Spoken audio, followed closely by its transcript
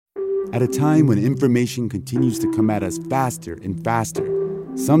At a time when information continues to come at us faster and faster,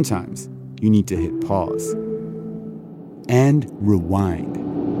 sometimes you need to hit pause and rewind.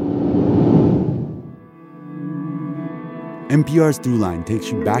 NPR's Throughline takes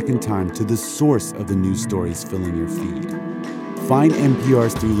you back in time to the source of the news stories filling your feed. Find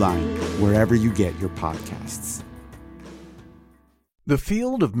NPR's Throughline wherever you get your podcasts. The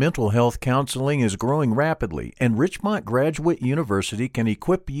field of mental health counseling is growing rapidly, and Richmont Graduate University can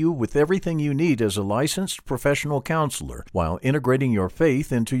equip you with everything you need as a licensed professional counselor while integrating your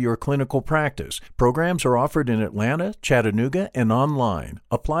faith into your clinical practice. Programs are offered in Atlanta, Chattanooga, and online.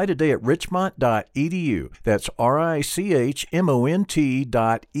 Apply today at richmont.edu. That's RICHMONT.edu.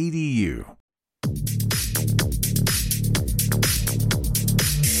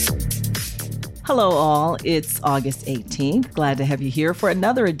 Hello, all. It's August 18th. Glad to have you here for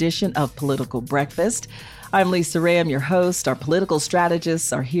another edition of Political Breakfast. I'm Lisa Ray. I'm your host. Our political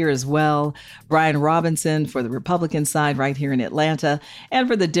strategists are here as well. Brian Robinson for the Republican side right here in Atlanta, and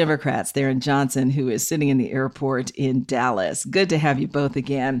for the Democrats, Theron Johnson, who is sitting in the airport in Dallas. Good to have you both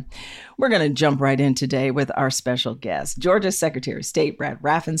again. We're going to jump right in today with our special guest, Georgia Secretary of State Brad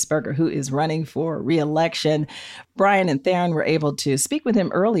Raffensperger, who is running for re-election. Brian and Theron were able to speak with him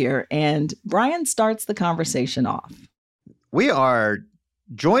earlier, and Brian starts the conversation off. We are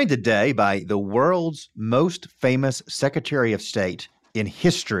joined today by the world's most famous Secretary of State in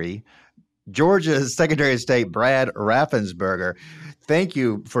history, Georgia's Secretary of State, Brad Raffensperger. Thank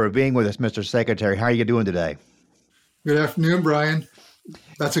you for being with us, Mr. Secretary. How are you doing today? Good afternoon, Brian.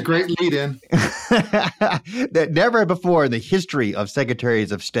 That's a great lead-in. Never before in the history of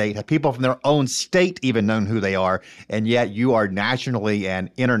Secretaries of State have people from their own state even known who they are, and yet you are nationally and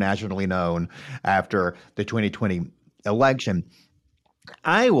internationally known after the 2020 election.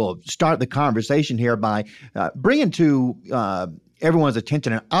 I will start the conversation here by bringing to everyone's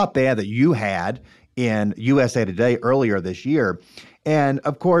attention an op-ed that you had in USA Today earlier this year. And,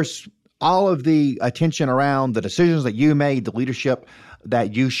 of course, all of the attention around the decisions that you made, the leadership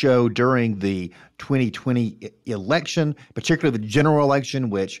that you showed during the 2020 election, particularly the general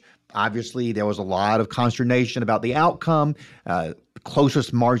election, which obviously there was a lot of consternation about the outcome, the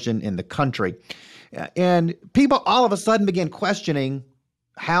closest margin in the country. And people all of a sudden began questioning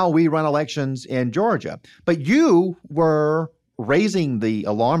how we run elections in Georgia. But you were raising the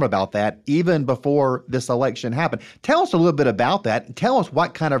alarm about that even before this election happened. Tell us a little bit about that. Tell us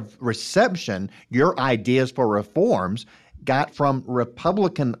what kind of reception your ideas for reforms got from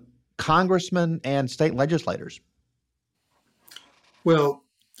Republican congressmen and state legislators. Well,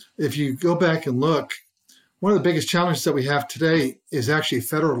 if you go back and look, one of the biggest challenges that we have today is actually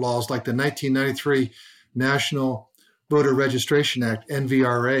federal laws like the 1993 National Voter Registration Act,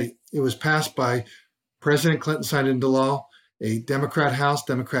 NVRA. It was passed by President Clinton, signed into law, a Democrat House,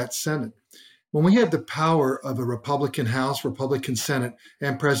 Democrat Senate. When we had the power of a Republican House, Republican Senate,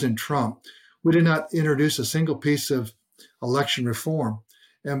 and President Trump, we did not introduce a single piece of election reform.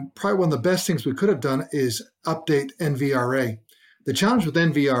 And probably one of the best things we could have done is update NVRA. The challenge with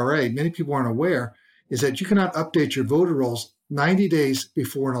NVRA, many people aren't aware, is that you cannot update your voter rolls 90 days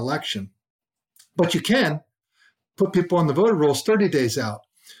before an election. But you can put people on the voter rolls 30 days out.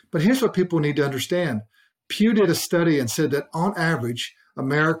 But here's what people need to understand. Pew did a study and said that on average,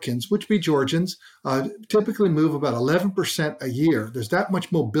 Americans, which be Georgians, typically move about 11% a year. There's that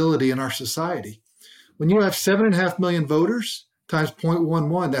much mobility in our society. When you have 7.5 million voters times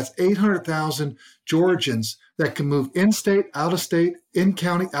 0.11, that's 800,000 Georgians that can move in-state, out-of-state,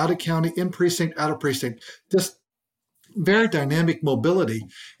 in-county, out-of-county, in-precinct, out-of-precinct. Just very dynamic mobility.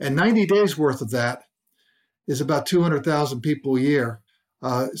 And 90 days worth of that is about 200,000 people a year.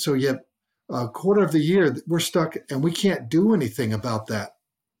 So you have a quarter of the year we're stuck and we can't do anything about that.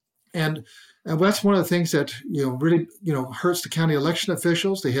 And that's one of the things that really hurts the county election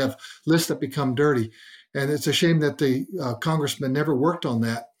officials. They have lists that become dirty. And it's a shame that the congressman never worked on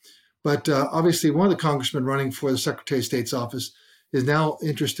that. But obviously one of the congressmen running for the Secretary of State's office is now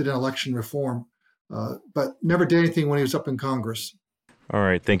interested in election reform, but never did anything when he was up in Congress. All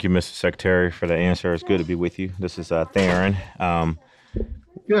right. Thank you, Mr. Secretary, for the answer. It's good to be with you. This is Theron.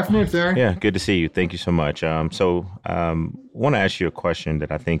 Good afternoon, Theron. Yeah, good to see you. Thank you so much. I want to ask you a question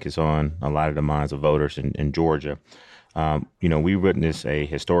that I think is on a lot of the minds of voters in Georgia. We witnessed a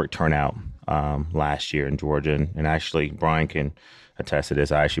historic turnout last year in Georgia, and actually, Brian can attest to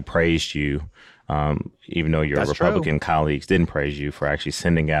this. I actually praised you, even though your That's Republican true. colleagues didn't praise you, for actually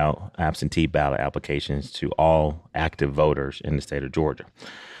sending out absentee ballot applications to all active voters in the state of Georgia.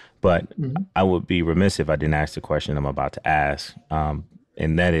 But I would be remiss if I didn't ask the question I'm about to ask,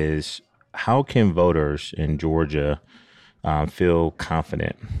 and that is, how can voters in Georgia feel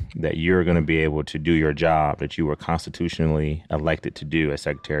confident that you're going to be able to do your job that you were constitutionally elected to do as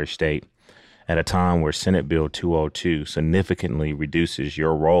Secretary of State at a time where Senate Bill 202 significantly reduces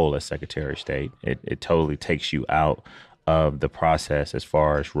your role as Secretary of State? It totally takes you out of the process as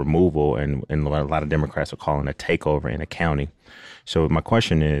far as removal and a lot of Democrats are calling a takeover in a county. So my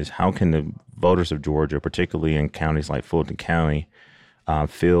question is, how can the voters of Georgia, particularly in counties like Fulton County,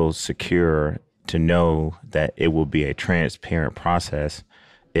 feel secure to know that it will be a transparent process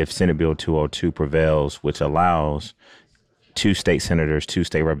if Senate Bill 202 prevails, which allows 2 state senators, 2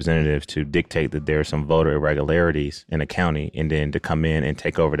 state representatives to dictate that there are some voter irregularities in a county and then to come in and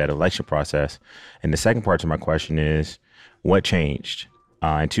take over that election process? And the second part to my question is, what changed?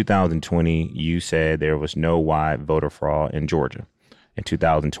 In 2020, you said there was no wide voter fraud in Georgia. In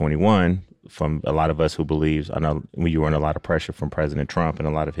 2021, from a lot of us who believes, I know you were under a lot of pressure from President Trump and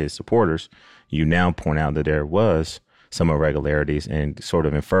a lot of his supporters, you now point out that there was some irregularities and sort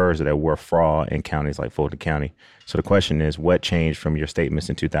of infers that there were fraud in counties like Fulton County. So the question is, what changed from your statements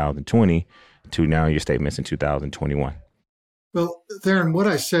in 2020 to now your statements in 2021? Well, Theron, what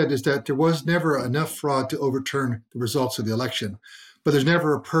I said is that there was never enough fraud to overturn the results of the election. But there's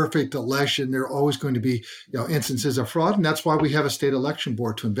never a perfect election. There are always going to be, instances of fraud, and that's why we have a state election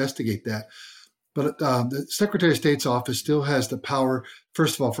board to investigate that. But the Secretary of State's office still has the power,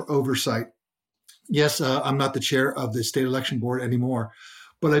 first of all, for oversight. Yes, I'm not the chair of the state election board anymore,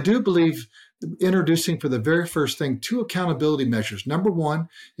 but I do believe introducing for the very first thing 2 accountability measures. Number 1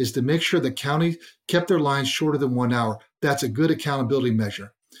 is to make sure the county kept their lines shorter than 1 hour. That's a good accountability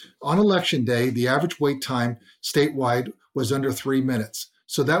measure. On election day, the average wait time statewide was under 3 minutes.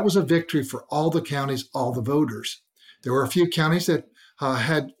 So that was a victory for all the counties, all the voters. There were a few counties that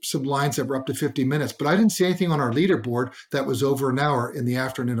had some lines that were up to 50 minutes, but I didn't see anything on our leaderboard that was over an hour in the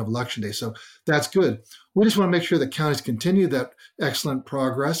afternoon of election day. So that's good. We just want to make sure that counties continue that excellent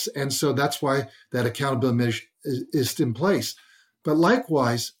progress. And so that's why that accountability measure is in place. But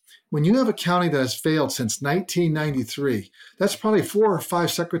likewise, when you have a county that has failed since 1993, that's probably 4 or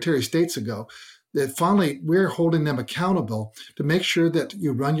 5 Secretary of States ago, that finally we're holding them accountable to make sure that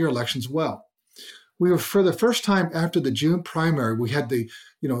you run your elections well. We were, for the first time after the June primary, we had the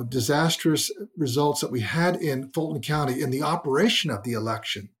disastrous results that we had in Fulton County in the operation of the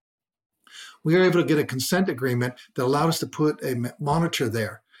election. We were able to get a consent agreement that allowed us to put a monitor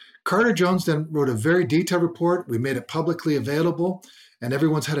there. Carter Jones then wrote a very detailed report. We made it publicly available, and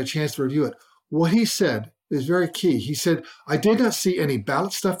everyone's had a chance to review it. What he said is very key. He said, I did not see any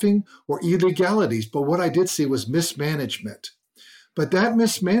ballot stuffing or illegalities, but what I did see was mismanagement. But that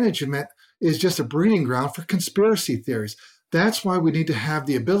mismanagement is just a breeding ground for conspiracy theories. That's why we need to have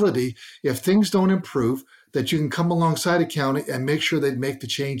the ability, if things don't improve, that you can come alongside a county and make sure they make the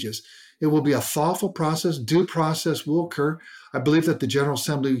changes. It will be a thoughtful process. Due process will occur. I believe that the General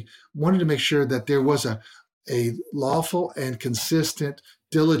Assembly wanted to make sure that there was a lawful and consistent,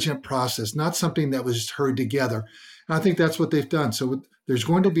 diligent process, not something that was just hurried together. And I think that's what they've done. So there's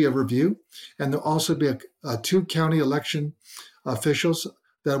going to be a review, and there'll also be 2 county election officials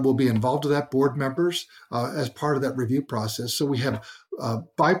that will be involved with that, board members, as part of that review process. So we have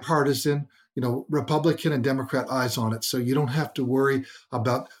bipartisan, Republican and Democrat eyes on it. So you don't have to worry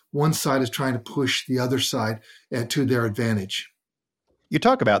about one side is trying to push the other side to their advantage. You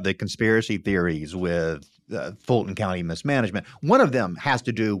talk about the conspiracy theories with Fulton County mismanagement. One of them has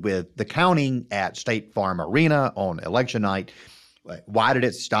to do with the counting at State Farm Arena on election night. Why did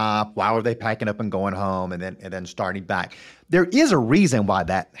it stop? Why were they packing up and going home and then starting back? There is a reason why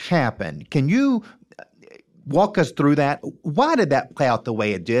that happened. Can you walk us through that? Why did that play out the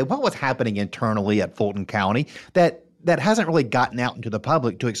way it did? What was happening internally at Fulton County that hasn't really gotten out into the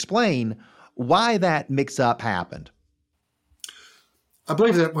public to explain why that mix-up happened? I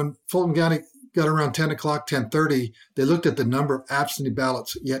believe that when Fulton County got around 10 o'clock, 10:30, they looked at the number of absentee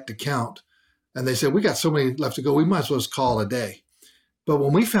ballots yet to count, and they said, we got so many left to go, we might as well just call it a day. But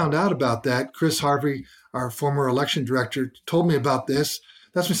when we found out about that, Chris Harvey, our former election director, told me about this.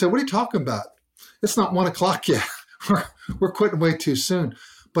 That's when he said, what are you talking about? It's not 1 o'clock yet. We're quitting way too soon.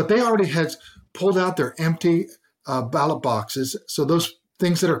 But they already had pulled out their empty ballot boxes. So those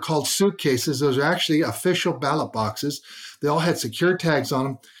things that are called suitcases, those are actually official ballot boxes. They all had secure tags on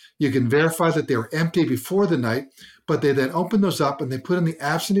them. You can verify that they were empty before the night, but they then opened those up and they put in the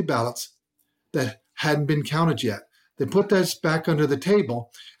absentee ballots that hadn't been counted yet. They put those back under the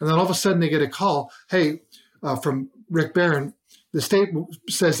table, and then all of a sudden they get a call, hey, from Rick Barron, the state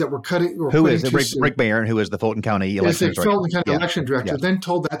says that we're cutting. Who is it? Rick Barron, who is the Fulton County election director. Fulton County election director, then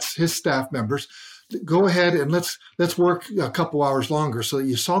told that's his staff members, go ahead and let's work a couple hours longer. So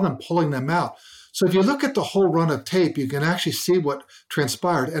you saw them pulling them out. So if you look at the whole run of tape, you can actually see what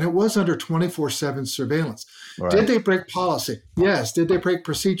transpired. And it was under 24/7 surveillance. Right. Did they break policy? Yes. Did they break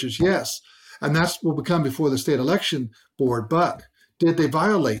procedures? Yes. And that's what will come before the state election board. But did they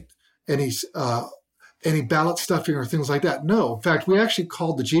violate any ballot stuffing or things like that? No. In fact, we actually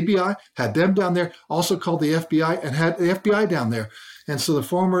called the GBI, had them down there, also called the FBI, and had the FBI down there. And so the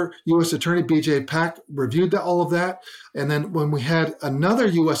former U.S. Attorney, B.J. Pak, reviewed all of that. And then when we had another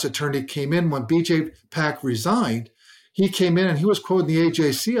U.S. Attorney came in, when B.J. Pak resigned, he came in and he was quoting the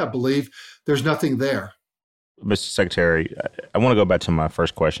AJC, I believe, there's nothing there. Mr. Secretary, I want to go back to my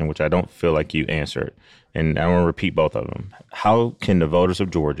first question, which I don't feel like you answered. And I want to repeat both of them. How can the voters of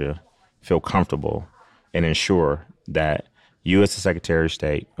Georgia feel comfortable and ensure that you as the Secretary of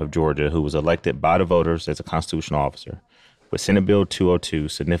State of Georgia, who was elected by the voters as a constitutional officer, with Senate Bill 202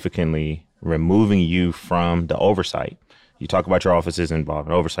 significantly removing you from the oversight? You talk about your office is involved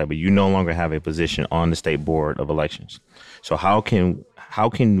in oversight, but you no longer have a position on the State Board of Elections. So how can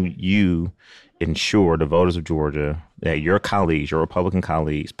you ensure the voters of Georgia that your colleagues, your Republican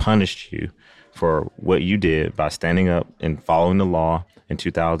colleagues, punished you for what you did by standing up and following the law in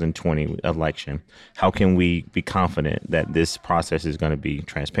 2020 election? How can we be confident that this process is going to be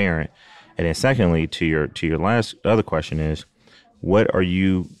transparent? And then secondly, to your last other question is, what are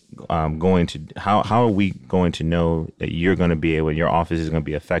you going to, how are we going to know that you're going to be able, your office is going to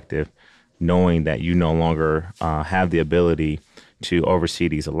be effective, knowing that you no longer have the ability to oversee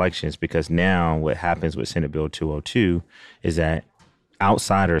these elections? Because now what happens with Senate Bill 202 is that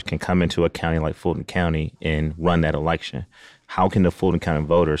outsiders can come into a county like Fulton County and run that election. How can the Fulton County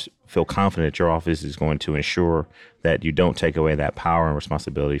voters feel confident that your office is going to ensure that you don't take away that power and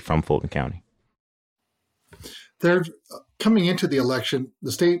responsibility from Fulton County? They're coming into the election.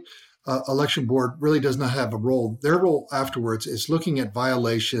 The state election board really does not have a role. Their role afterwards is looking at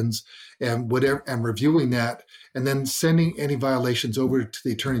violations and whatever, and reviewing that, and then sending any violations over to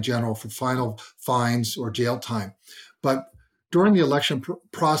the Attorney General for final fines or jail time. But during the election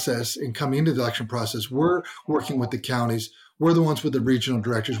process and coming into the election process, we're working with the counties. We're the ones with the regional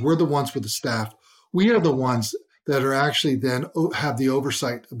directors. We're the ones with the staff. We are the ones that are actually then have the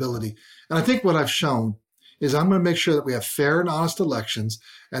oversight ability. And I think what I've shown is I'm going to make sure that we have fair and honest elections.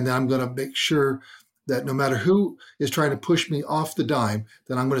 And then I'm going to make sure that no matter who is trying to push me off the dime,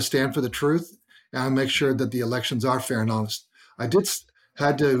 then I'm going to stand for the truth and I'll make sure that the elections are fair and honest. I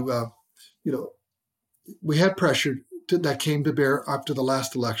had to, we had pressure that came to bear after the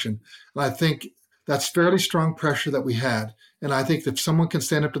last election. And I think that's fairly strong pressure that we had. And I think if someone can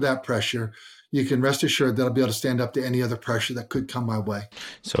stand up to that pressure, you can rest assured that I'll be able to stand up to any other pressure that could come my way.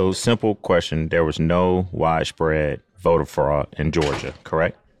 So, simple question. There was no widespread voter fraud in Georgia,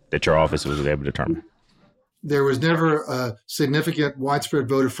 correct? That your office was able to determine? There was never a significant widespread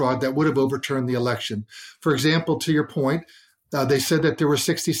voter fraud that would have overturned the election. For example, to your point, they said that there were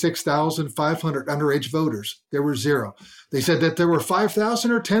 66,500 underage voters. There were 0. They said that there were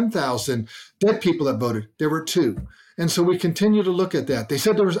 5,000 or 10,000 dead people that voted. There were 2. And so we continue to look at that. They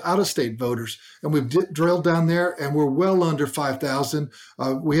said there was out-of-state voters, and we've drilled down there, and we're well under 5,000.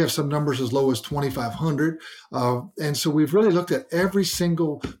 We have some numbers as low as 2,500. And so we've really looked at every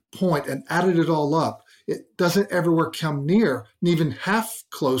single point and added it all up. It doesn't everywhere come near, even half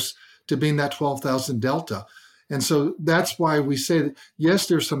close to being that 12,000 delta. And so that's why we say that, yes,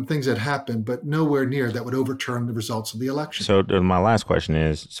 there's some things that happen, but nowhere near that would overturn the results of the election. So my last question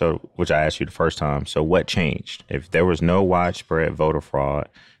is, which I asked you the first time, so what changed? If there was no widespread voter fraud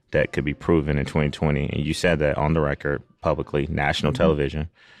that could be proven in 2020, and you said that on the record publicly, national television,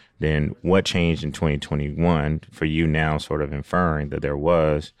 then what changed in 2021 for you now sort of inferring that there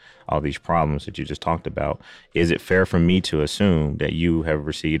was all these problems that you just talked about? Is it fair for me to assume that you have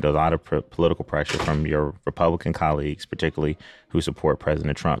received a lot of political pressure from your Republican colleagues, particularly who support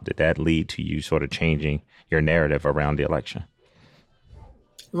President Trump? Did that lead to you sort of changing your narrative around the election?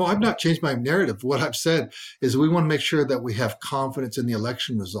 Well, I've not changed my narrative. What I've said is we want to make sure that we have confidence in the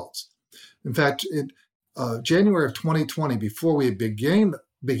election results. In fact, in January of 2020, before we began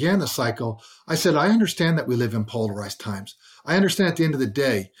the cycle, I said, I understand that we live in polarized times. I understand at the end of the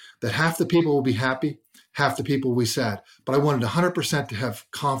day that half the people will be happy, half the people will be sad. But I wanted 100% to have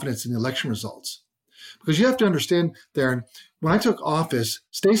confidence in the election results. Because you have to understand, Darren, when I took office,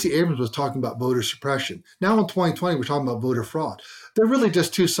 Stacey Abrams was talking about voter suppression. Now in 2020, we're talking about voter fraud. They're really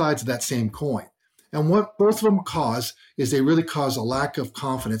just two sides of that same coin. And what both of them cause is they really cause a lack of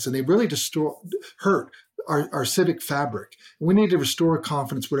confidence, and they really hurt our civic fabric. We need to restore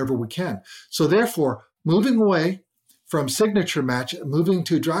confidence wherever we can. So therefore, moving away from signature match, moving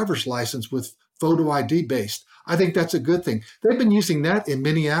to driver's license with photo ID based, I think that's a good thing. They've been using that in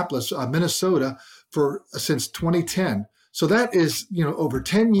Minneapolis, Minnesota, since 2010. So that is, over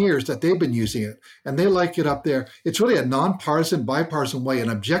 10 years that they've been using it, and they like it up there. It's really a nonpartisan, bipartisan way, an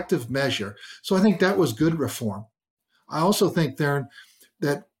objective measure. So I think that was good reform. I also think, Theron,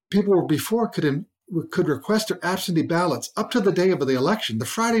 that people before could request their absentee ballots up to the day of the election. The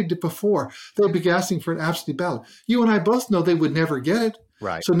Friday before, they'd be asking for an absentee ballot. You and I both know they would never get it.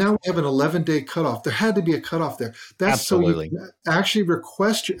 Right. So now we have an 11-day cutoff. There had to be a cutoff there. That's Absolutely. So you can actually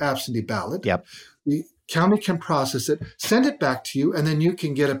request your absentee ballot. Yep. The county can process it, send it back to you, and then you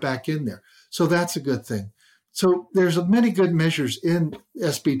can get it back in there. So that's a good thing. So there's many good measures in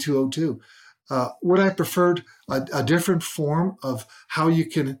SB 202. Would I preferred a different form of how you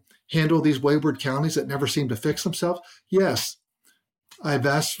can handle these wayward counties that never seem to fix themselves? Yes. I've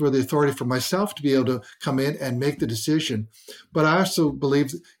asked for the authority for myself to be able to come in and make the decision. But I also believe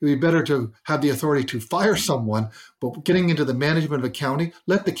it would be better to have the authority to fire someone. But getting into the management of a county,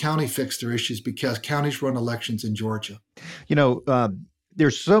 let the county fix their issues, because counties run elections in Georgia.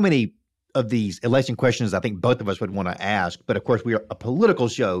 There's so many of these election questions I think both of us would want to ask. But of course, we are a political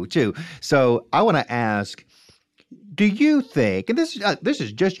show too. So I want to ask, do you think, and this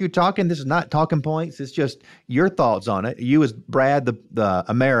is just you talking, this is not talking points, it's just your thoughts on it, you as Brad, the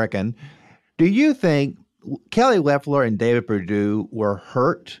American, do you think Kelly Loeffler and David Perdue were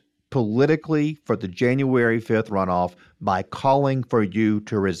hurt politically for the January 5th runoff by calling for you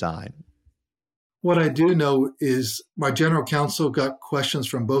to resign? What I do know is my general counsel got questions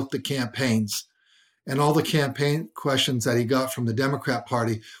from both the campaigns, and all the campaign questions that he got from the Democrat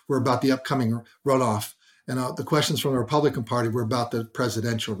Party were about the upcoming runoff. And the questions from the Republican Party were about the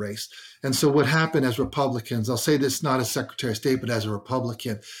presidential race. And so what happened as Republicans, I'll say this not as Secretary of State, but as a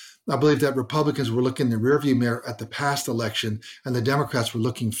Republican, I believe that Republicans were looking in the rearview mirror at the past election, and the Democrats were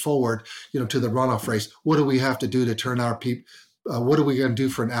looking forward, to the runoff race. What do we have to do to turn our people? What are we going to do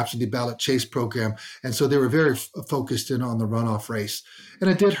for an absentee ballot chase program? And so they were very focused in on the runoff race. And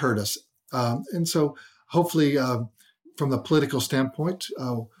it did hurt us. And so hopefully from the political standpoint,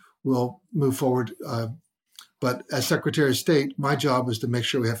 we'll move forward. But as Secretary of State, my job is to make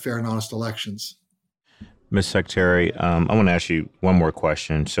sure we have fair and honest elections. Ms. Secretary, I want to ask you one more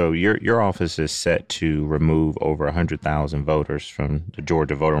question. So your office is set to remove over 100,000 voters from the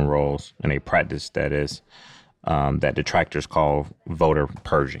Georgia voting rolls in a practice that is that detractors call voter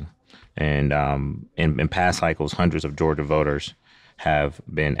purging. And in past cycles, hundreds of Georgia voters have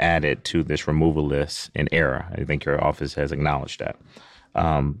been added to this removal list in error. I think your office has acknowledged that.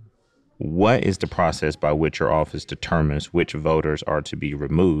 What is the process by which your office determines which voters are to be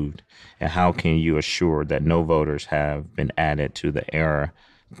removed, and how can you assure that no voters have been added to the error?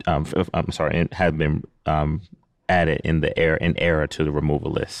 Have been added in error to the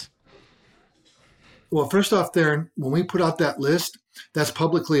removal list? Well, first off, Theron, when we put out that list, that's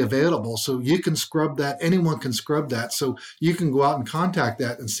publicly available. So you can scrub that. Anyone can scrub that. So you can go out and contact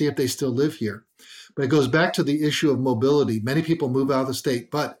that and see if they still live here. But it goes back to the issue of mobility. Many people move out of the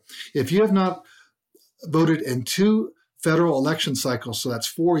state. But if you have not voted in 2 federal election cycles, so that's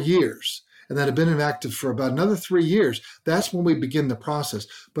 4 years, and that have been inactive for about another 3 years, that's when we begin the process.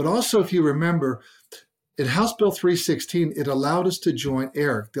 But also, if you remember, in House Bill 316, it allowed us to join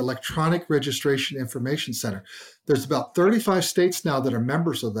ERIC, the Electronic Registration Information Center. There's about 35 states now that are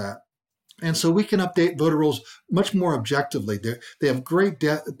members of that. And so we can update voter rolls much more objectively. They have great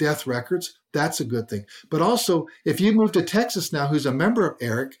death records. That's a good thing. But also, if you move to Texas now, who's a member of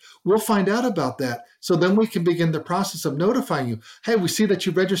ERIC, we'll find out about that. So then we can begin the process of notifying you. Hey, we see that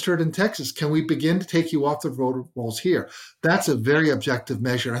you registered in Texas. Can we begin to take you off the voter rolls here? That's a very objective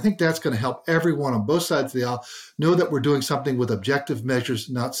measure. And I think that's going to help everyone on both sides of the aisle know that we're doing something with objective measures,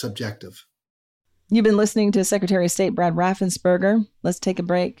 not subjective. You've been listening to Secretary of State Brad Raffensperger. Let's take a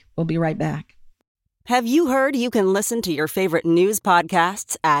break. We'll be right back. Have you heard you can listen to your favorite news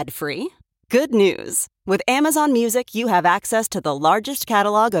podcasts ad-free? Good news. With Amazon Music, you have access to the largest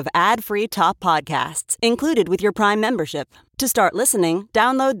catalog of ad-free top podcasts included with your Prime membership. To start listening,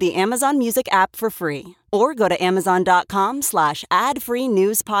 download the Amazon Music app for free or go to amazon.com/ad-free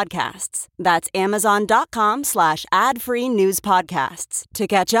news podcasts. That's amazon.com/ad-free news podcasts to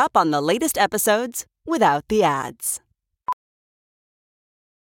catch up on the latest episodes without the ads.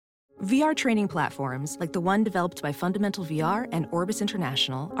 VR training platforms, like the one developed by Fundamental VR and Orbis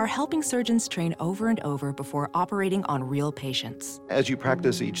International, are helping surgeons train over and over before operating on real patients. As you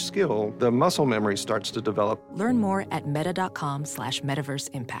practice each skill, the muscle memory starts to develop. Learn more at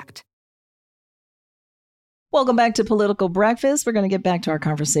meta.com/metaverseimpact. Welcome back to Political Breakfast. We're going to get back to our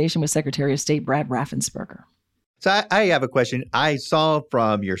conversation with Secretary of State Brad Raffensperger. So I have a question. I saw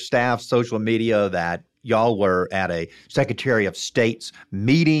from your staff's social media that y'all were at a Secretary of State's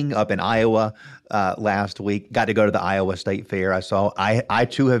meeting up in Iowa last week. Got to go to the Iowa State Fair. I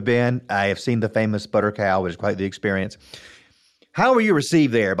too have been. I have seen the famous butter cow. It was quite the experience. How were you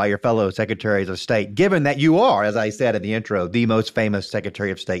received there by your fellow Secretaries of State, given that you are, as I said in the intro, the most famous Secretary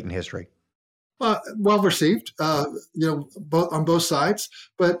of State in history? Well received, both on both sides.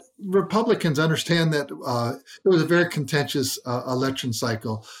 But Republicans understand that it was a very contentious election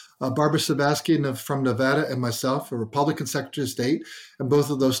cycle. Barbara Sebastian from Nevada and myself, a Republican Secretary of State, and both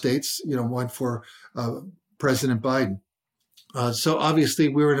of those states, went for President Biden. So obviously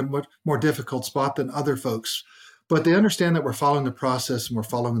we were in a much more difficult spot than other folks. But they understand that we're following the process and we're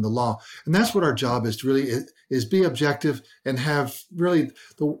following the law. And that's what our job is to really is be objective and have really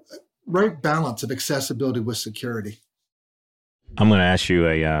the right balance of accessibility with security. I'm going to ask you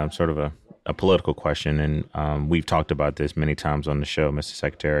a sort of a political question, and we've talked about this many times on the show, Mr.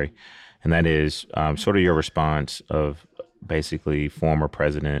 Secretary, and that is sort of your response of basically former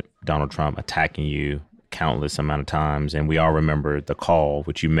President Donald Trump attacking you countless amount of times, and we all remember the call,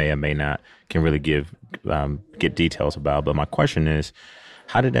 which you may or may not can really get details about. But my question is,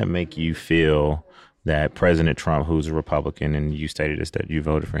 how did that make you feel that President Trump, who's a Republican, and you stated this that you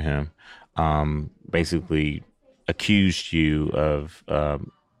voted for him, basically accused you of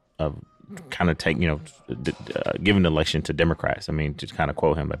kind of giving the election to Democrats? I mean, to kind of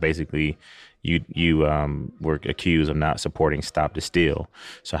quote him, but basically you were accused of not supporting Stop the Steal.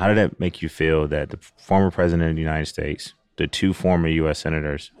 So how did that make you feel that the former president of the United States, the two former U.S.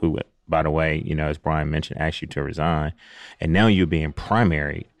 senators who, by the way, as Brian mentioned, asked you to resign, and now you're being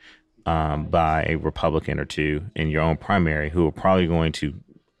primaried by a Republican or two in your own primary who are probably going to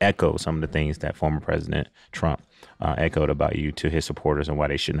echo some of the things that former President Trump echoed about you to his supporters and why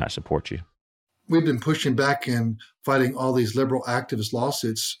they should not support you? We've been pushing back and fighting all these liberal activist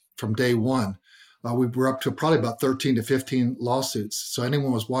lawsuits from day one. We were up to probably about 13 to 15 lawsuits. So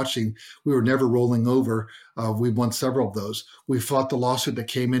anyone was watching, we were never rolling over. We won several of those. We fought the lawsuit that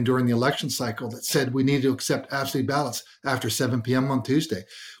came in during the election cycle that said we needed to accept absentee ballots after 7 p.m. on Tuesday.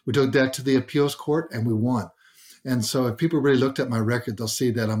 We took that to the appeals court and we won. And so if people really looked at my record, they'll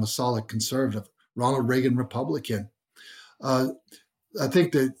see that I'm a solid conservative, Ronald Reagan Republican. I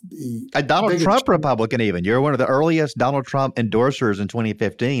think that a Donald Trump Republican even. You're one of the earliest Donald Trump endorsers in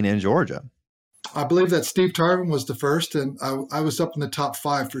 2015 in Georgia. I believe that Steve Tarvin was the first, and I was up in the top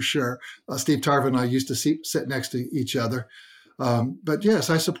 5 for sure. Steve Tarvin and I used to sit next to each other. But yes,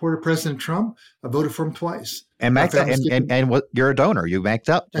 I supported President Trump. I voted for him twice. And you're a donor. You maxed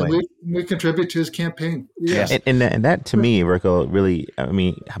up. And we contribute to his campaign. Yes. And that to me, Rico, really,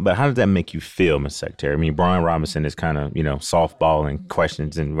 but how does that make you feel, Mr. Secretary? I mean, Brian Robinson is kind of, softballing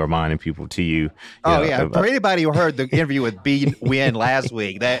questions and reminding people to you. For anybody who heard the interview with B. Wynn last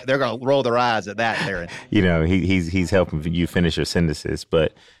week, they're going to roll their eyes at that, Darren. He's helping you finish your sentences,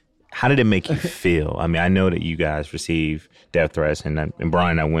 but how did it make you feel? I mean, I know that you guys receive death threats, and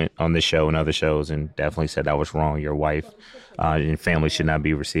Brian, I went on this show and other shows and definitely said I was wrong. Your wife and family should not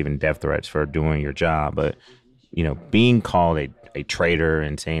be receiving death threats for doing your job. But, being called a traitor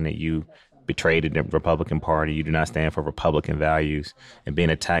and saying that you betrayed the Republican Party, you do not stand for Republican values, and being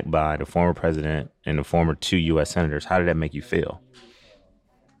attacked by the former president and the former 2 U.S. senators, how did that make you feel?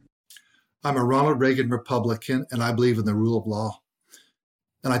 I'm a Ronald Reagan Republican, and I believe in the rule of law.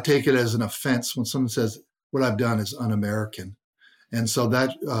 And I take it as an offense when someone says what I've done is un-American. And so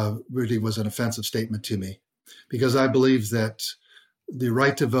that really was an offensive statement to me, because I believe that the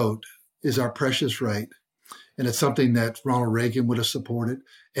right to vote is our precious right. And it's something that Ronald Reagan would have supported.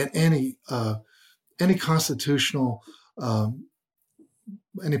 And any constitutional,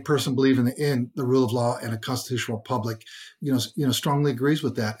 any person believing in the rule of law and a constitutional republic, strongly agrees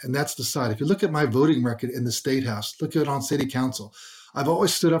with that. And that's the side. If you look at my voting record in the State House, look at it on City Council, I've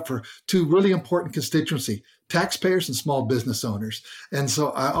always stood up for 2 really important constituency, taxpayers and small business owners. And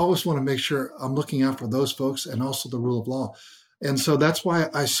so I always want to make sure I'm looking out for those folks and also the rule of law. And so that's why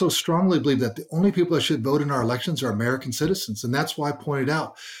I so strongly believe that the only people that should vote in our elections are American citizens. And that's why I pointed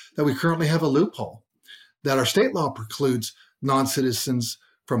out that we currently have a loophole, that our state law precludes non-citizens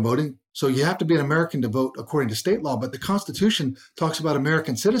from voting. So you have to be an American to vote according to state law, but the Constitution talks about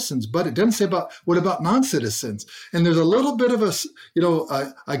American citizens, but it doesn't say what about non-citizens. And there's a little bit of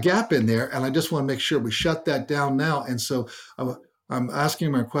a gap in there, and I just want to make sure we shut that down now. And so I'm asking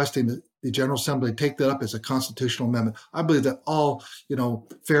and requesting the General Assembly take that up as a constitutional amendment. I believe that all,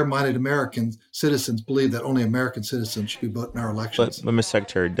 fair-minded American citizens believe that only American citizens should be voting in our elections. But Mr.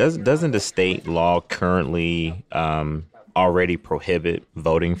 Secretary, doesn't the state law currently already prohibit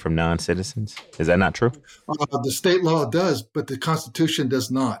voting from non-citizens? Is that not true? The state law does, but the Constitution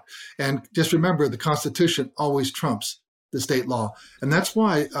does not. And just remember, the Constitution always trumps the state law. And that's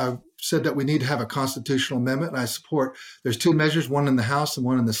why I said that we need to have a constitutional amendment. And I support, there's 2 measures, one in the House and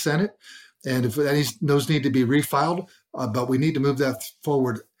one in the Senate. And if those need to be refiled, but we need to move that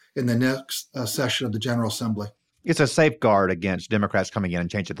forward in the next session of the General Assembly. It's a safeguard against Democrats coming in and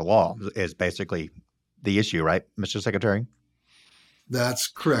changing the law is basically the issue, right, Mr. Secretary? That's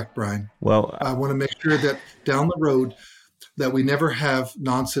correct, Brian. Well, I want to make sure that down the road that we never have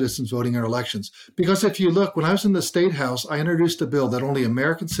non-citizens voting in elections. Because if you look, when I was in the State House, I introduced a bill that only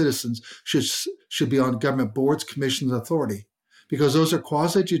American citizens should be on government boards, commissions, and authority, because those are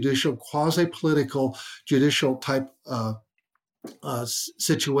quasi-judicial, quasi-political, judicial type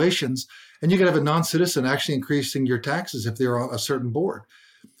situations. And you could have a non-citizen actually increasing your taxes if they're on a certain board.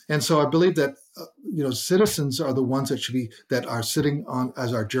 And so I believe that citizens are the ones that are sitting on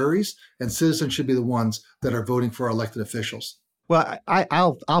as our juries, and citizens should be the ones that are voting for our elected officials. Well,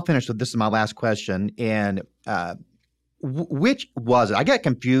 I'll finish with this is my last question. And which was it? I got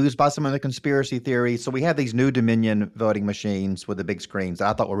confused by some of the conspiracy theories. So we have these new Dominion voting machines with the big screens that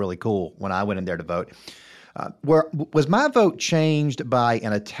I thought were really cool when I went in there to vote. Was my vote changed by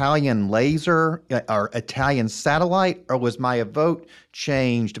an Italian laser or Italian satellite, or was my vote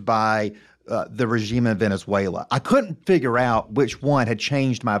changed by the regime in Venezuela? I couldn't figure out which one had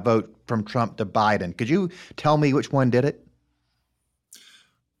changed my vote from Trump to Biden. Could you tell me which one did it?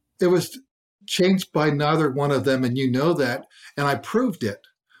 It was changed by neither one of them, and you know that, and I proved it.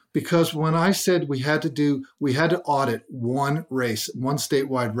 Because when I said we had to audit one race, one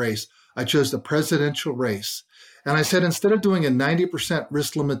statewide race, I chose the presidential race. And I said, instead of doing a 90%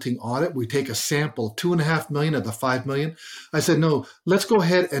 risk limiting audit, we take a sample, 2.5 million of the 5 million. I said, no, let's go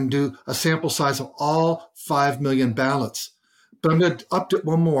ahead and do a sample size of all 5 million ballots. But I'm going to up it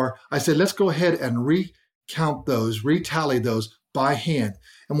one more. I said, let's go ahead and recount those, retally those by hand.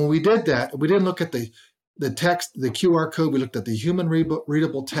 And when we did that, we didn't look at the text, the QR code, we looked at the human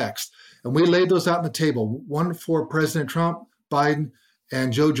readable text, and we laid those out on the table, one for President Trump, Biden,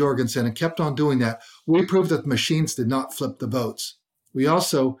 and Joe Jorgensen, and kept on doing that. We proved that the machines did not flip the votes. We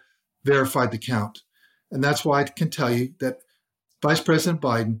also verified the count. And that's why I can tell you that Vice President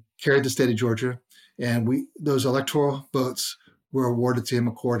Biden carried the state of Georgia, and those electoral votes were awarded to him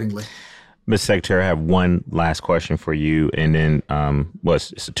accordingly. Mr. Secretary, I have one last question for you, and then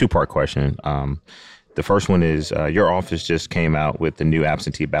it's a 2-part question. The first one is your office just came out with the new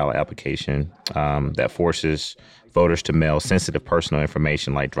absentee ballot application that forces voters to mail sensitive personal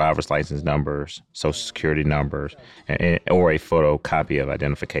information like driver's license numbers, social security numbers, or a photocopy of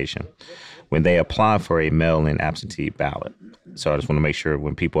identification when they apply for a mail-in absentee ballot. So I just want to make sure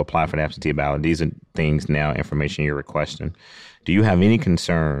when people apply for the absentee ballot, these are things now, information you're requesting. Do you have any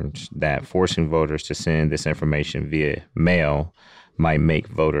concerns that forcing voters to send this information via mail might make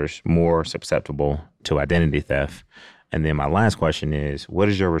voters more susceptible to identity theft? And then my last question is, what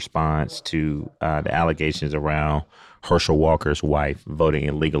is your response to the allegations around Herschel Walker's wife voting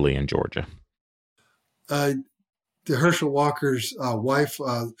illegally in Georgia? The Herschel Walker's wife,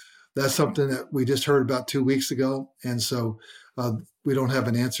 that's something that we just heard about 2 weeks ago. And so we don't have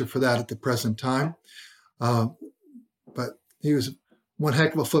an answer for that at the present time. But he was one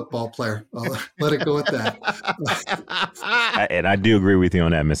heck of a football player. I'll let it go at that. And I do agree with you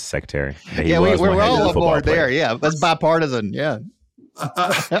on that, Mr. Secretary. Yeah, we're all on board there. Yeah, that's bipartisan. Yeah.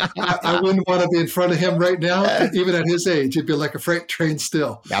 I wouldn't want to be in front of him right now, even at his age. He'd be like a freight train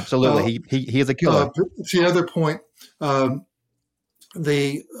still. Absolutely. He is a killer. The other point,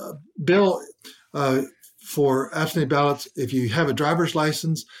 the bill for absentee ballots, if you have a driver's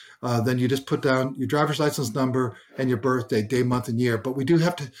license, then you just put down your driver's license number and your birthday, day, month, and year. But we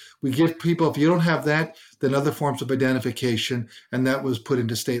give people, if you don't have that, then other forms of identification, and that was put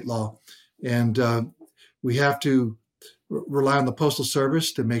into state law. And we have to rely on the Postal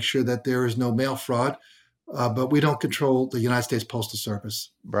Service to make sure that there is no mail fraud. But we don't control the United States Postal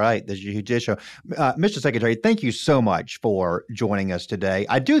Service. Right, the judicial. Mr. Secretary, thank you so much for joining us today.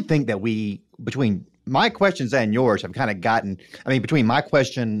 I do think that between my questions and yours have kind of between my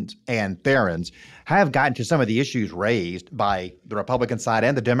questions and Theron's, have gotten to some of the issues raised by the Republican side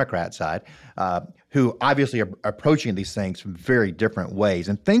and the Democrat side, who obviously are approaching these things from very different ways.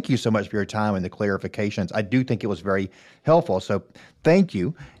 And thank you so much for your time and the clarifications. I do think it was very helpful. So thank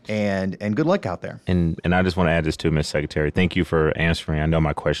you, and good luck out there. And I just want to add this too, Ms. Secretary. Thank you for answering. I know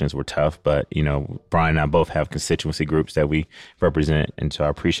my questions were tough, but, Brian and I both have constituency groups that we represent. And so I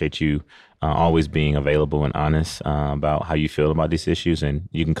appreciate you always being available and honest about how you feel about these issues. And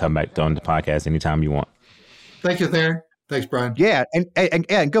you can come back on the podcast anytime you want. Thank you, Theron. Thanks, Brian. Yeah,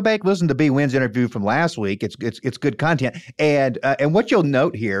 and go back and listen to B. Wynn's interview from last week. It's good content. And what you'll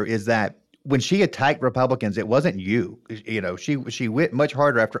note here is that when she attacked Republicans, it wasn't you. She went much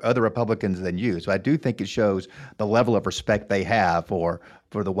harder after other Republicans than you. So I do think it shows the level of respect they have for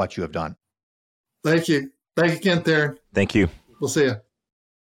what you have done. Thank you. Thank you, Ken Theron. Thank you. We'll see you.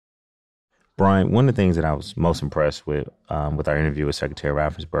 Brian, one of the things that I was most impressed with our interview with Secretary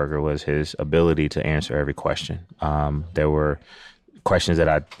Raffensperger was his ability to answer every question. There were questions that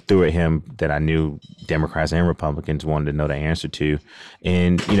I threw at him that I knew Democrats and Republicans wanted to know the answer to,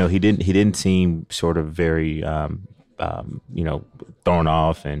 and he didn't seem sort of very thrown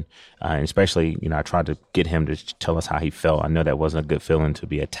off, and especially I tried to get him to tell us how he felt. I know that wasn't a good feeling to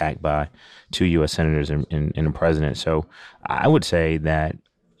be attacked by 2 U.S. senators and the president. So I would say that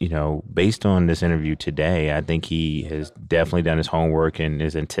based on this interview today, I think he has definitely done his homework and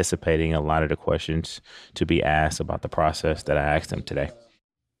is anticipating a lot of the questions to be asked about the process that I asked him today.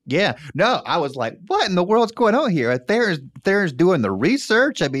 Yeah, no, I was like, what in the world's going on here? Theron's doing the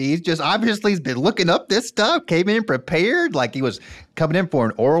research. I mean, he's been looking up this stuff, came in prepared, like he was coming in for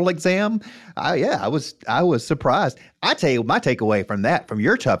an oral exam. I was surprised. I tell you, my takeaway from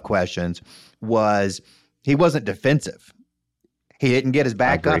your tough questions was he wasn't defensive. He didn't get his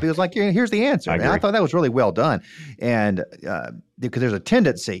back up. He was like, here's the answer. I thought that was really well done. And because there's a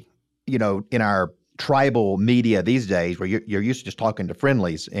tendency, in our tribal media these days where you're used to just talking to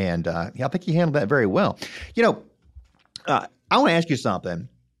friendlies. And I think he handled that very well. I want to ask you something.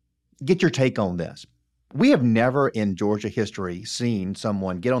 Get your take on this. We have never in Georgia history seen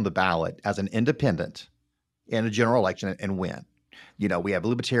someone get on the ballot as an independent in a general election and win. We have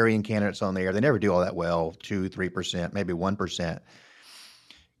libertarian candidates on there. They never do all that well, 2%, 3%, maybe 1%.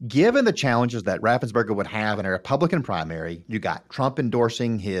 Given the challenges that Raffensperger would have in a Republican primary, you got Trump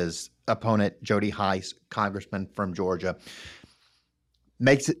endorsing his opponent, Jody Hice, congressman from Georgia,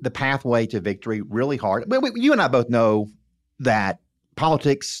 makes it the pathway to victory really hard. You and I both know that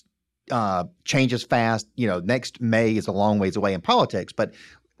politics changes fast. Next May is a long ways away in politics, but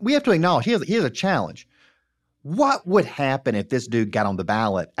we have to acknowledge here's a challenge. What would happen if this dude got on the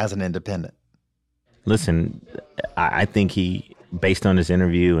ballot as an independent? Listen, I think he, based on this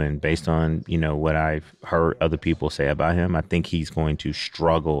interview and based on, what I've heard other people say about him, I think he's going to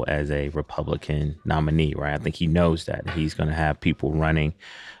struggle as a Republican nominee, right? I think he knows that. He's going to have people running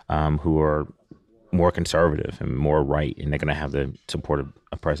who are more conservative and more right, and they're going to have the support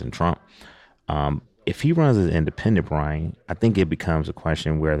of President Trump. If he runs as an independent, Brian, I think it becomes a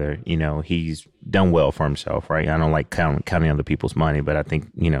question whether, he's done well for himself, right? I don't like counting other people's money, but I think,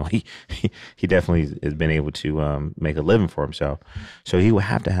 he definitely has been able to make a living for himself. So he would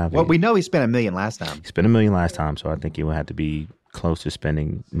have to have. Well, we know he spent $1 million last time. He spent $1 million last time, so I think he would have to be close to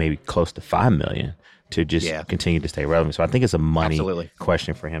spending maybe close to $5 million to just continue to stay relevant. So I think it's a money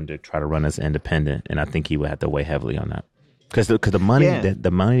question for him to try to run as an independent, and I think he would have to weigh heavily on that. Because the money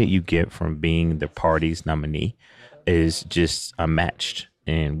the money that you get from being the party's nominee is just unmatched,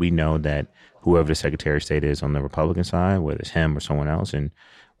 and we know that whoever the Secretary of State is on the Republican side, whether it's him or someone else, and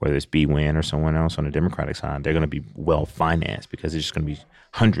whether it's B. Wynn or someone else on the Democratic side, they're going to be well financed because there's just going to be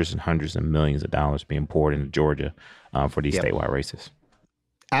hundreds and hundreds of millions of dollars being poured into Georgia for these statewide races.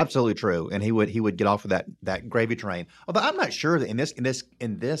 Absolutely true, and he would get off of that gravy train. Although I'm not sure that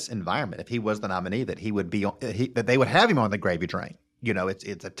in this environment, if he was the nominee, that he would be that they would have him on the gravy train.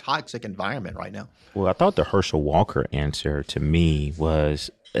 It's a toxic environment right now. Well, I thought the Herschel Walker answer to me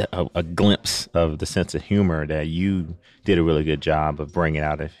was a glimpse of the sense of humor that you did a really good job of bringing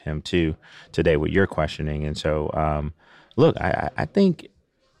out of him too today with your questioning. And so, look, I think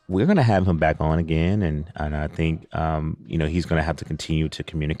we're going to have him back on again, and I think he's going to have to continue to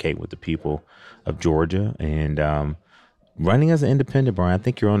communicate with the people of Georgia. And running as an independent, Brian, I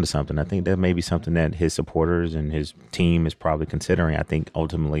think you're onto something. I think that may be something that his supporters and his team is probably considering. I think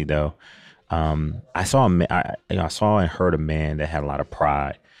ultimately, though, I saw and heard a man that had a lot of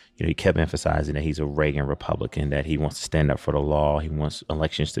pride. He kept emphasizing that he's a Reagan Republican, that he wants to stand up for the law. He wants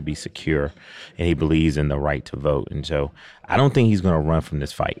elections to be secure, and he believes in the right to vote. And so I don't think he's going to run from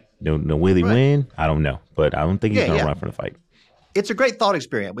this fight. Will he win? I don't know, but I don't think he's going to run from the fight. It's a great thought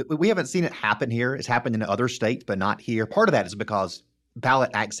experiment. We haven't seen it happen here. It's happened in other states, but not here. Part of that is because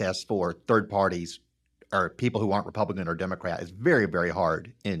ballot access for third parties or people who aren't Republican or Democrat is very, very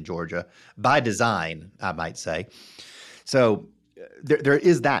hard in Georgia, by design, I might say. So there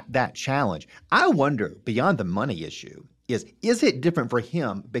is that challenge. I wonder, beyond the money issue, is it different for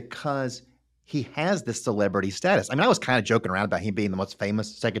him because he has this celebrity status? I mean, I was kind of joking around about him being the most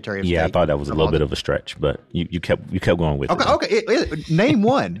famous Secretary of State. Yeah, I thought that was a little bit of a stretch, but you kept going with it. Okay. Name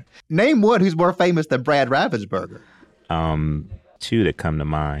one. Name one who's more famous than Brad Raffensperger. Two that come to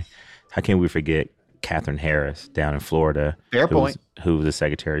mind. How can we forget Katherine Harris down in Florida? Fair point. Who was the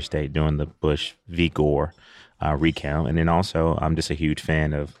Secretary of State during the Bush v. Gore recount. And then also, I'm just a huge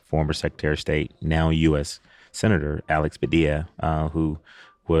fan of former Secretary of State, now U.S. Senator Alex Padilla, who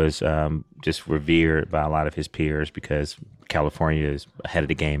was just revered by a lot of his peers because California is ahead of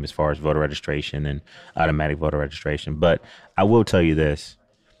the game as far as voter registration and automatic voter registration. But I will tell you this.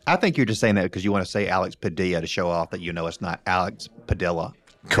 I think you're just saying that because you want to say Alex Padilla to show off that it's not Alex Padilla.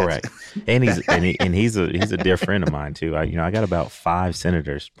 Correct. And he's a dear friend of mine too. I got about 5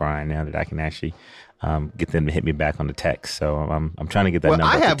 senators, Brian, now that I can actually get them to hit me back on the text. So I'm trying to get that number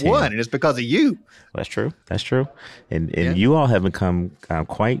up to 10. I have one, and it's because of you. That's true. And you all have become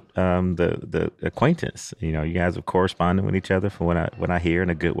quite the acquaintance. You guys have corresponded with each other from what I hear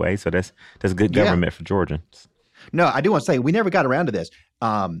in a good way. So that's good government for Georgians. No, I do want to say we never got around to this.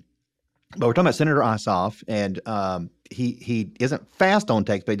 But we're talking about Senator Ossoff, and he isn't fast on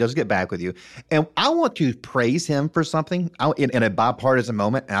text, but he does get back with you. And I want to praise him for something in a bipartisan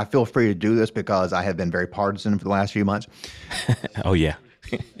moment, and I feel free to do this because I have been very partisan for the last few months. Oh, yeah.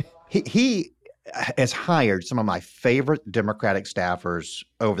 He has hired some of my favorite Democratic staffers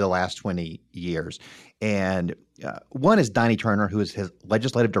over the last 20 years. And one is Diney Turner, who is his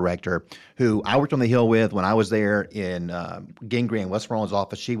legislative director, who I worked on the Hill with when I was there in Gingrey and Westmoreland's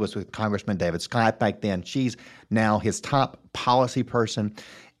office. She was with Congressman David Scott back then. She's now his top policy person.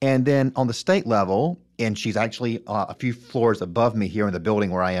 And then on the state level, and she's actually a few floors above me here in the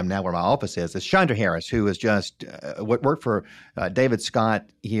building where I am now, where my office is Chandra Harris, who is just worked for David Scott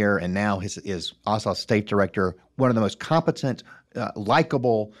here and now is also state director, one of the most competent,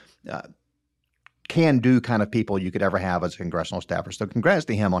 likable, can-do kind of people you could ever have as a congressional staffer. So congrats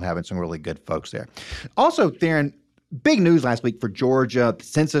to him on having some really good folks there. Also, Theron, big news last week for Georgia. The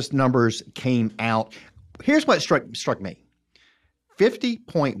census numbers came out. Here's what struck me.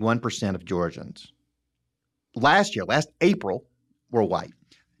 50.1% of Georgians last April, were white.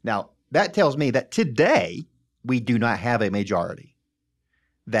 Now, that tells me that today we do not have a majority.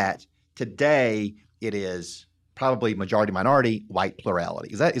 That today it is probably majority-minority, white plurality.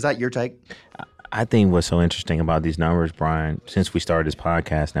 Is that your take? I think what's so interesting about these numbers, Brian, since we started this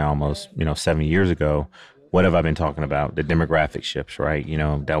podcast now almost, 7 years ago, what have I been talking about? The demographic shifts, right?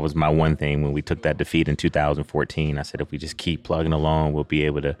 That was my one thing when we took that defeat in 2014. I said, if we just keep plugging along, we'll be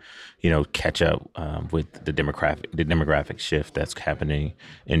able to, catch up with the demographic shift that's happening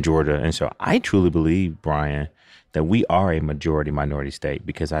in Georgia. And so I truly believe, Brian, that we are a majority minority state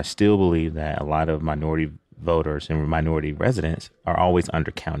because I still believe that a lot of minority voters and minority residents are always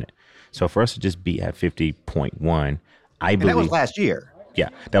undercounted. So for us to just be at 50.1, I believe. And that was last year. Yeah,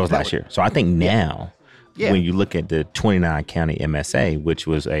 that was last year. So I think now, when you look at the 29 county MSA, which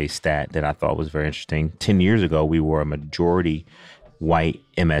was a stat that I thought was very interesting, 10 years ago, we were a majority white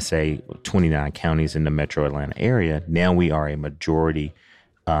MSA, 29 counties in the metro Atlanta area. Now we are a majority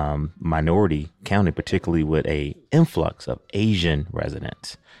minority county, particularly with a influx of Asian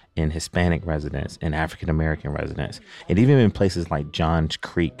residents and Hispanic residents and African-American residents. And even in places like Johns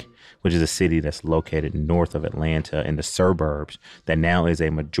Creek, which is a city that's located north of Atlanta in the suburbs, that now is a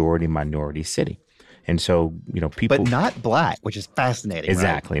majority minority city. And so, people. But not black, which is fascinating.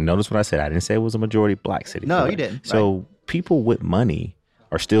 Exactly. Right? Notice what I said. I didn't say it was a majority black city. No, you didn't. So people with money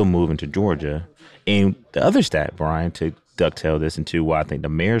are still moving to Georgia. And the other stat, Brian, to ducktail this into why I think the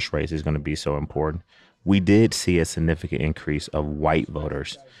mayor's race is going to be so important, we did see a significant increase of white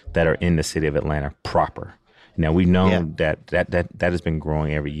voters that are in the city of Atlanta proper. Now, we've known that has been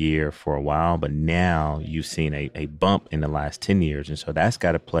growing every year for a while, but now you've seen a bump in the last 10 years. And so that's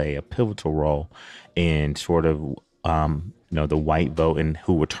got to play a pivotal role in sort of, the white vote and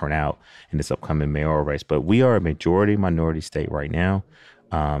who will turn out in this upcoming mayoral race. But we are a majority minority state right now.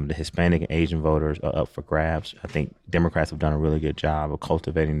 The Hispanic and Asian voters are up for grabs. I think Democrats have done a really good job of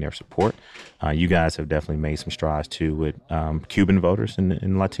cultivating their support. You guys have definitely made some strides, too, with Cuban voters in the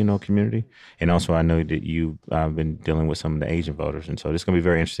Latino community. And also, I know that you've been dealing with some of the Asian voters. And so it's going to be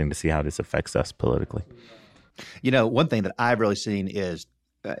very interesting to see how this affects us politically. One thing that I've really seen is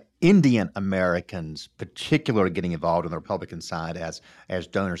Indian Americans particularly getting involved on the Republican side as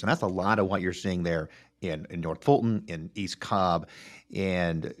donors. And that's a lot of what you're seeing there in North Fulton, in East Cobb.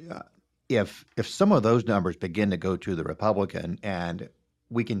 And if some of those numbers begin to go to the Republican and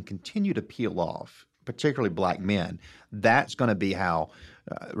we can continue to peel off, particularly black men, that's going to be how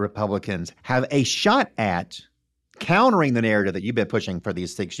Republicans have a shot at countering the narrative that you've been pushing for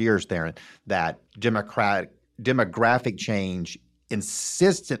these 6 years, Theron, that demographic change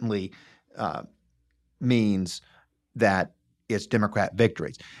insistently means that it's Democrat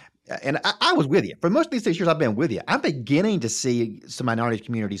victories. and I was with you. For most of these 6 years I've been with you, I'm beginning to see some minority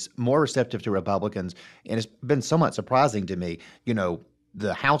communities more receptive to Republicans, and it's been somewhat surprising to me.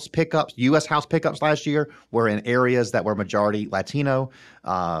 The House pickups, U.S. House pickups last year were in areas that were majority Latino,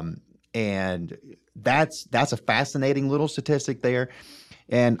 and that's a fascinating little statistic there.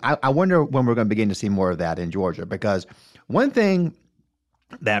 And I wonder when we're going to begin to see more of that in Georgia, because one thing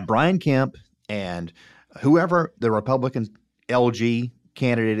that Brian Kemp and whoever the Republican LG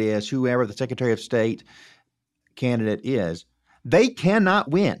candidate is, whoever the Secretary of State candidate is, they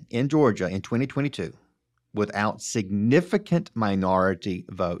cannot win in Georgia in 2022 without significant minority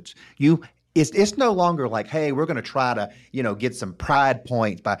votes. It's no longer like, hey, we're going to try to, get some pride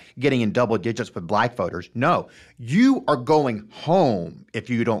points by getting in double digits with black voters. No, you are going home if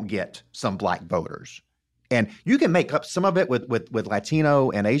you don't get some black voters. And you can make up some of it with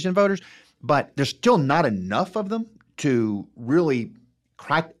Latino and Asian voters, but there's still not enough of them to really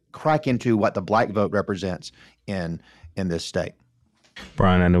crack into what the black vote represents in this state.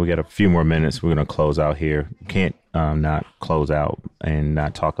 Brian, I know we got a few more minutes. We're going to close out here. Can't not close out and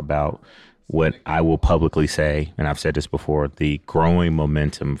not talk about what I will publicly say, and I've said this before, the growing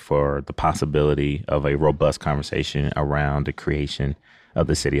momentum for the possibility of a robust conversation around the creation of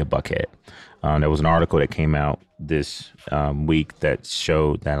the city of Buckhead. There was an article that came out this week that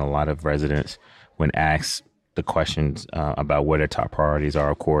showed that a lot of residents, when asked the questions about what their top priorities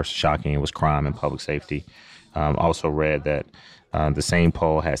are, of course, shocking, it was crime and public safety. Also read that the same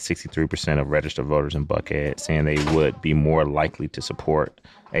poll has 63% of registered voters in Buckhead saying they would be more likely to support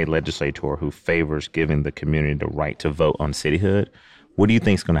a legislator who favors giving the community the right to vote on cityhood. What do you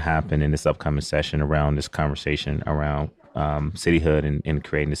think is going to happen in this upcoming session around this conversation around cityhood and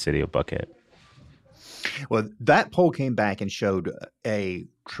creating the city of Buckhead? Well, that poll came back and showed a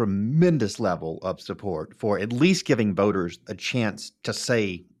tremendous level of support for at least giving voters a chance to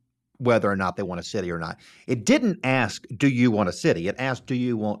say whether or not they want a city or not. It didn't ask, do you want a city? It asked, do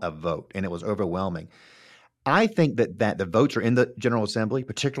you want a vote? And it was overwhelming. I think that the votes are in the General Assembly,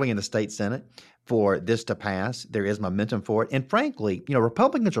 particularly in the state Senate, for this to pass. There is momentum for it. And frankly,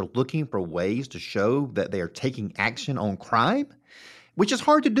 Republicans are looking for ways to show that they are taking action on crime, which is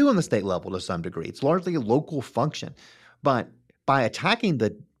hard to do on the state level to some degree. It's largely a local function. But by attacking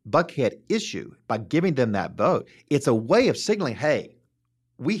the Buckhead issue, by giving them that vote, it's a way of signaling, hey,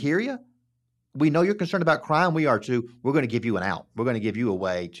 we hear you. We know you're concerned about crime. We are too. We're going to give you an out. We're going to give you a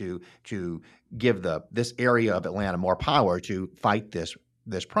way to give this area of Atlanta more power to fight this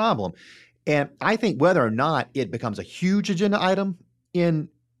problem. And I think whether or not it becomes a huge agenda item in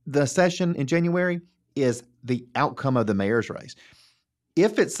the session in January is the outcome of the mayor's race.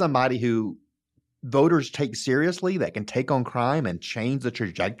 If it's somebody who voters take seriously that can take on crime and change the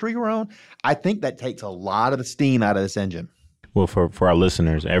trajectory we're on, I think that takes a lot of the steam out of this engine. Well, for our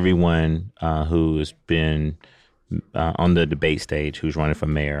listeners, everyone who has been on the debate stage, who's running for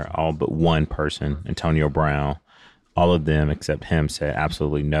mayor, all but one person, Antonio Brown, all of them except him said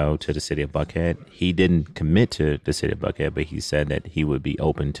absolutely no to the city of Buckhead. He didn't commit to the city of Buckhead, but he said that he would be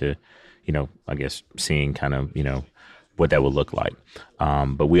open to, I guess, seeing kind of, what that would look like.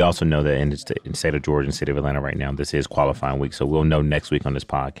 But we also know that in the state of Georgia and city of Atlanta right now, this is qualifying week. So we'll know next week on this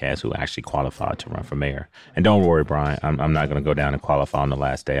podcast who actually qualified to run for mayor. And don't worry, Brian, I'm not going to go down and qualify on the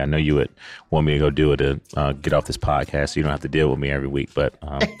last day. I know you would want me to go do it to get off this podcast so you don't have to deal with me every week. But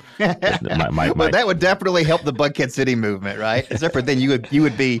well, that would definitely help the Buckhead City movement, right? Except for then you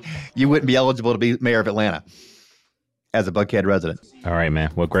wouldn't be eligible to be mayor of Atlanta as a Buckhead resident. All right, man.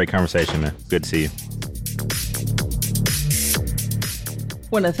 Well, great conversation, man. Good to see you.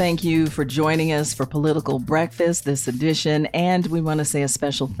 Want to thank you for joining us for Political Breakfast, this edition, and we want to say a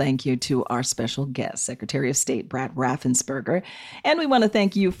special thank you to our special guest, Secretary of State Brad Raffensperger, and we want to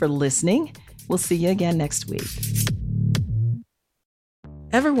thank you for listening. We'll see you again next week.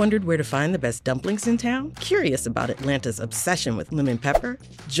 Ever wondered where to find the best dumplings in town? Curious about Atlanta's obsession with lemon pepper?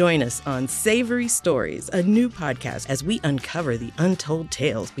 Join us on Savory Stories, a new podcast as we uncover the untold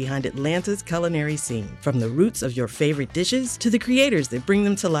tales behind Atlanta's culinary scene. From the roots of your favorite dishes to the creators that bring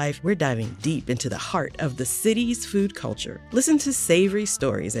them to life, we're diving deep into the heart of the city's food culture. Listen to Savory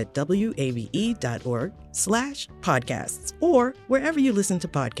Stories at wabe.org/podcasts or wherever you listen to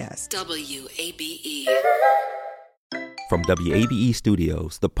podcasts. WABE. From WABE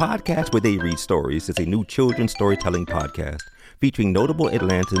Studios, the podcast where they read stories is a new children's storytelling podcast featuring notable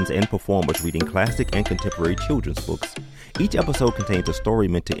Atlantans and performers reading classic and contemporary children's books. Each episode contains a story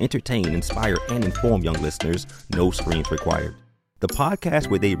meant to entertain, inspire, and inform young listeners. No screens required. The podcast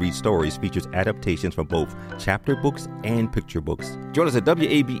where they read stories features adaptations from both chapter books and picture books. Join us at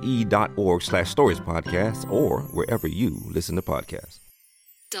wabe.org/storiespodcasts or wherever you listen to podcasts.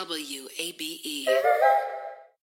 WABE.